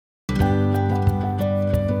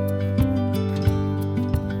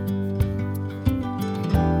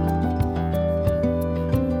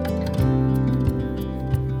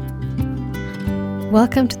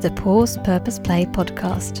Welcome to the Pause Purpose Play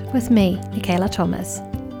podcast with me, Michaela Thomas,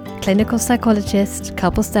 clinical psychologist,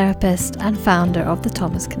 couples therapist, and founder of the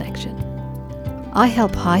Thomas Connection. I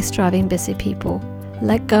help high-striving busy people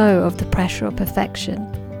let go of the pressure of perfection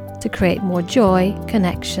to create more joy,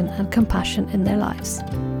 connection, and compassion in their lives.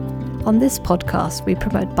 On this podcast, we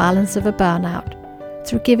promote balance over burnout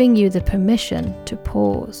through giving you the permission to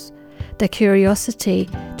pause, the curiosity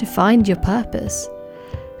to find your purpose,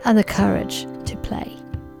 and the courage to play.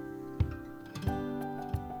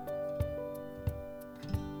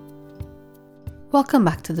 Welcome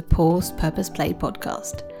back to the Pause Purpose Play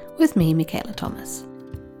podcast with me, Michaela Thomas.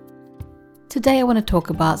 Today I want to talk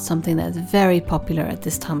about something that is very popular at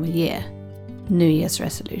this time of year, New Year's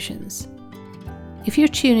resolutions. If you're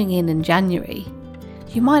tuning in January,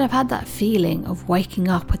 you might have had that feeling of waking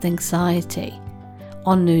up with anxiety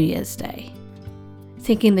on New Year's Day,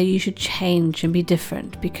 thinking that you should change and be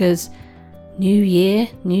different because new year,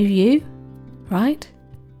 new you, right?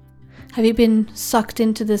 Have you been sucked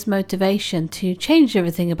into this motivation to change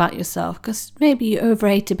everything about yourself because maybe you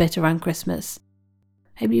overate a bit around Christmas?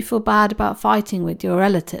 Maybe you feel bad about fighting with your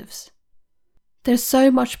relatives. There's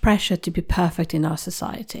so much pressure to be perfect in our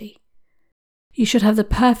society. You should have the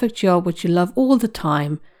perfect job which you love all the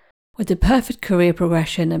time, with the perfect career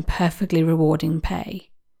progression and perfectly rewarding pay.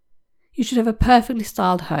 You should have a perfectly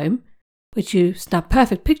styled home, which you snap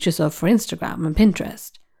perfect pictures of for Instagram and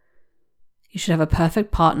Pinterest. You should have a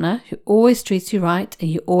perfect partner who always treats you right and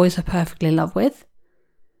you always are perfectly in love with.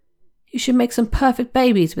 You should make some perfect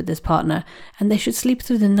babies with this partner and they should sleep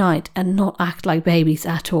through the night and not act like babies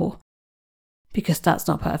at all, because that's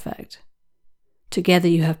not perfect. Together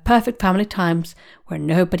you have perfect family times where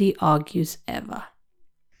nobody argues ever.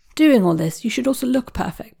 Doing all this, you should also look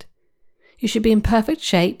perfect. You should be in perfect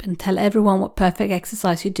shape and tell everyone what perfect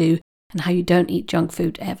exercise you do and how you don't eat junk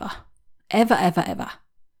food ever. Ever, ever, ever.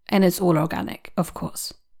 And it's all organic, of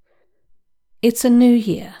course. It's a new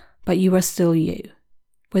year, but you are still you.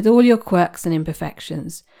 With all your quirks and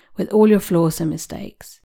imperfections, with all your flaws and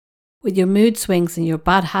mistakes. With your mood swings and your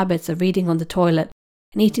bad habits of reading on the toilet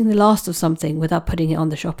and eating the last of something without putting it on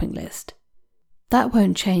the shopping list. That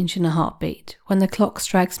won't change in a heartbeat when the clock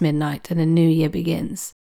strikes midnight and a new year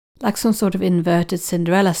begins. Like some sort of inverted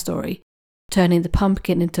Cinderella story, turning the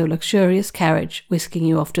pumpkin into a luxurious carriage whisking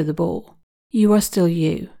you off to the ball. You are still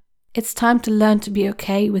you. It's time to learn to be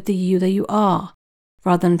okay with the you that you are,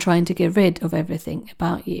 rather than trying to get rid of everything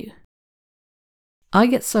about you. I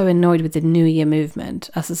get so annoyed with the New Year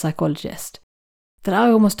movement as a psychologist that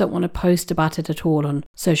I almost don't want to post about it at all on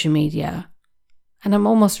social media. And I'm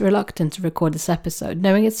almost reluctant to record this episode,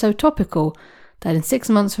 knowing it's so topical that in 6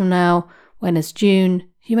 months from now, when it's June,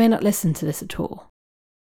 you may not listen to this at all.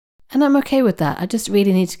 And I'm okay with that, I just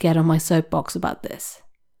really need to get on my soapbox about this.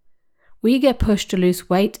 We get pushed to lose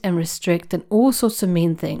weight and restrict and all sorts of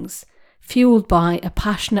mean things, fueled by a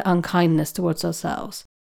passionate unkindness towards ourselves,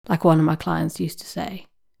 like one of my clients used to say.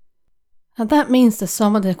 And that means that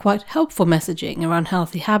some of the quite helpful messaging around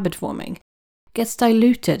healthy habit forming gets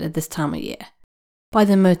diluted at this time of year by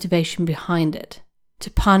the motivation behind it,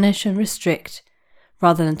 to punish and restrict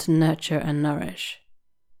rather than to nurture and nourish.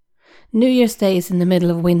 New Year's Day is in the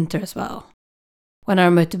middle of winter as well, when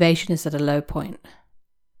our motivation is at a low point.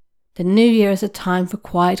 The new year is a time for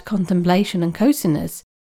quiet contemplation and coziness,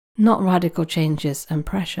 not radical changes and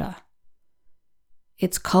pressure.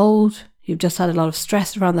 It's cold, you've just had a lot of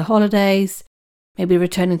stress around the holidays, maybe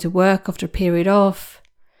returning to work after a period off.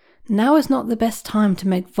 Now is not the best time to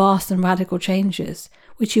make vast and radical changes,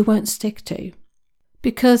 which you won't stick to.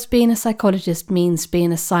 Because being a psychologist means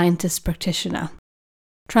being a scientist practitioner,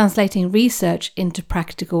 translating research into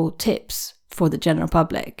practical tips for the general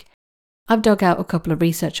public. I've dug out a couple of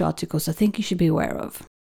research articles I think you should be aware of.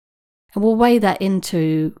 And we'll weigh that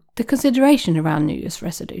into the consideration around New Year's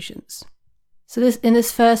resolutions. So in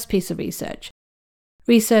this first piece of research,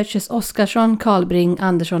 researchers Oskarsson, Karlbring,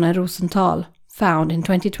 Andersson and Rosenthal found in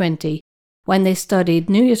 2020, when they studied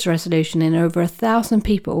New Year's resolution in over 1,000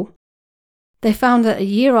 people, they found that a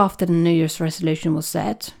year after the New Year's resolution was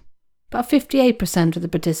set, about 58% of the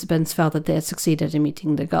participants felt that they had succeeded in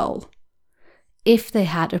meeting the goal, if they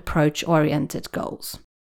had approach-oriented goals.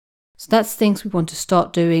 So that's things we want to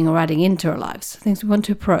start doing or adding into our lives, things we want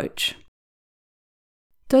to approach.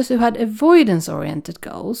 Those who had avoidance-oriented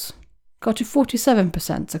goals got to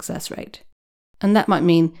 47% success rate. And that might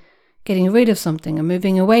mean getting rid of something and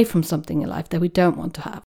moving away from something in life that we don't want to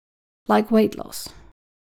have, like weight loss,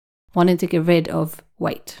 wanting to get rid of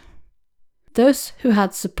weight. Those who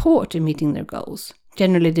had support in meeting their goals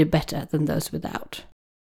generally did better than those without.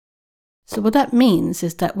 So what that means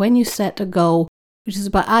is that when you set a goal which is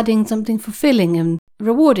about adding something fulfilling and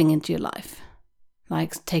rewarding into your life,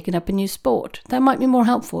 like taking up a new sport. That might be more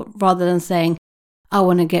helpful rather than saying, I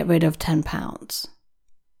want to get rid of 10 pounds.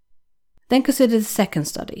 Then consider the second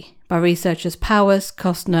study by researchers Powers,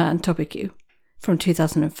 Costner and Topicue from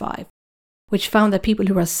 2005, which found that people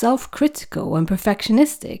who are self-critical and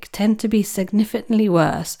perfectionistic tend to be significantly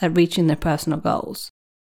worse at reaching their personal goals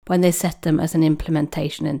when they set them as an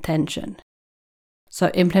implementation intention. So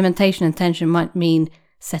implementation intention might mean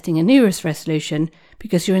setting a New Year's resolution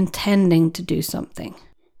because you're intending to do something.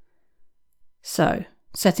 So,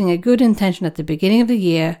 setting a good intention at the beginning of the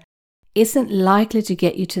year isn't likely to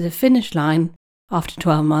get you to the finish line after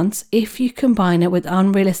 12 months if you combine it with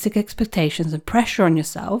unrealistic expectations and pressure on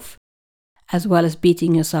yourself, as well as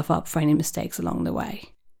beating yourself up for any mistakes along the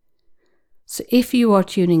way. So if you are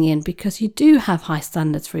tuning in because you do have high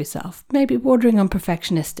standards for yourself, maybe bordering on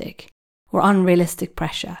perfectionistic or unrealistic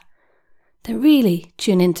pressure, then really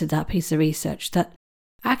tune into that piece of research that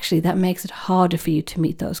makes it harder for you to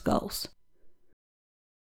meet those goals.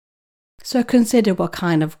 So consider what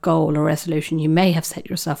kind of goal or resolution you may have set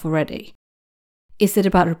yourself already. Is it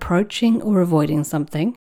about approaching or avoiding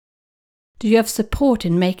something? Do you have support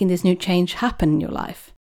in making this new change happen in your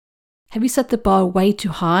life? Have you set the bar way too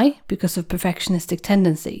high because of perfectionistic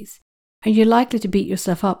tendencies? Are you likely to beat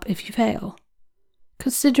yourself up if you fail?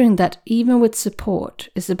 Considering that even with support,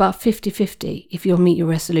 it's about 50-50 if you'll meet your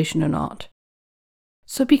resolution or not.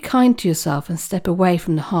 So be kind to yourself and step away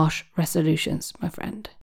from the harsh resolutions, my friend.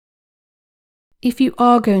 If you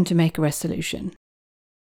are going to make a resolution,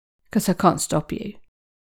 because I can't stop you,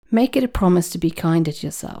 make it a promise to be kinder to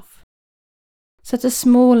yourself. Set a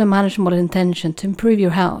small and manageable intention to improve your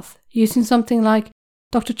health using something like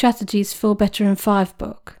Dr. Chatterjee's Feel Better in 5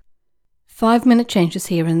 book. 5-minute changes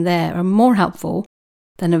here and there are more helpful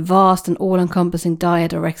than a vast and all-encompassing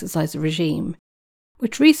diet or exercise regime,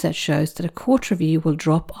 which research shows that 1/4 of you will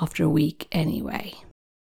drop after a week anyway.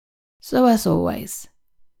 So as always,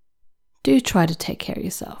 do try to take care of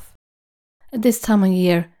yourself. At this time of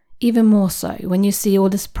year, even more so when you see all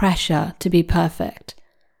this pressure to be perfect,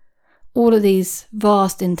 all of these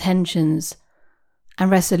vast intentions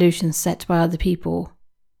and resolutions set by other people,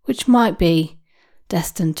 which might be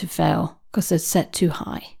destined to fail because they're set too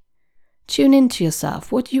high. Tune into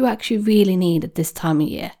yourself. What do you actually really need at this time of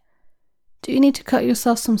year? Do you need to cut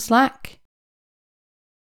yourself some slack?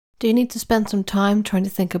 Do you need to spend some time trying to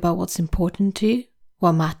think about what's important to you,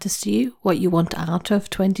 what matters to you, what you want out of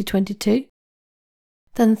 2022?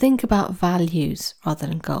 Then think about values rather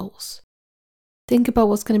than goals. Think about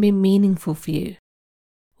what's going to be meaningful for you,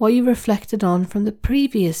 what you reflected on from the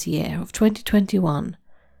previous year of 2021.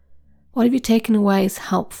 What have you taken away as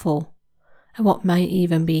helpful, and what may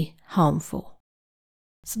even be harmful?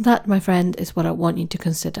 So that, my friend, is what I want you to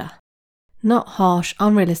consider. Not harsh,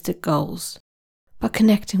 unrealistic goals, but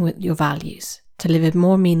connecting with your values to live a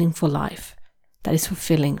more meaningful life that is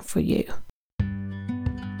fulfilling for you.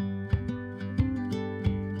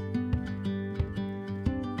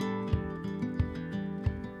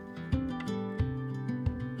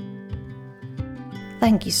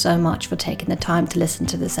 Thank you so much for taking the time to listen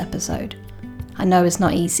to this episode. I know it's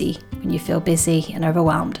not easy when you feel busy and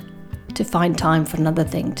overwhelmed to find time for another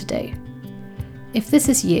thing to do. If this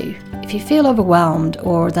is you, if you feel overwhelmed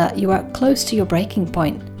or that you are close to your breaking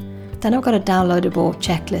point, then I've got a downloadable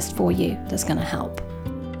checklist for you that's going to help.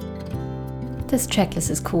 This checklist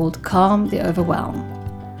is called Calm the Overwhelm.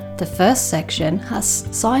 The first section has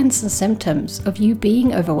signs and symptoms of you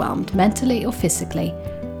being overwhelmed mentally or physically,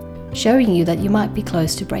 showing you that you might be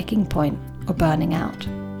close to breaking point or burning out.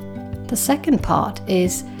 The second part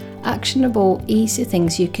is actionable, easy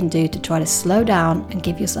things you can do to try to slow down and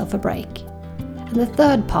give yourself a break. And the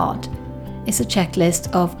third part is a checklist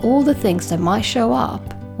of all the things that might show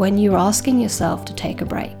up when you're asking yourself to take a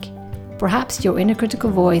break. Perhaps your inner critical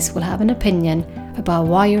voice will have an opinion about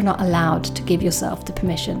why you're not allowed to give yourself the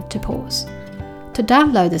permission to pause. To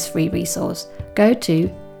download this free resource, go to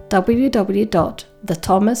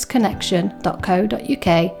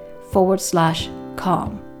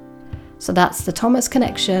www.thethomasconnection.co.uk/calm. So that's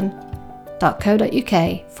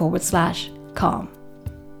thethomasconnection.co.uk/calm.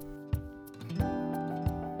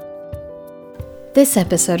 This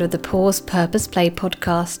episode of the Pause Purpose Play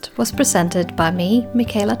podcast was presented by me,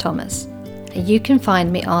 Michaela Thomas, and you can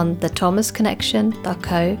find me on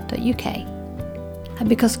thethomasconnection.co.uk. And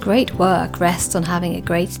because great work rests on having a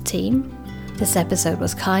great team, this episode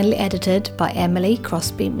was kindly edited by Emily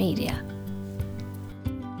Crosby Media.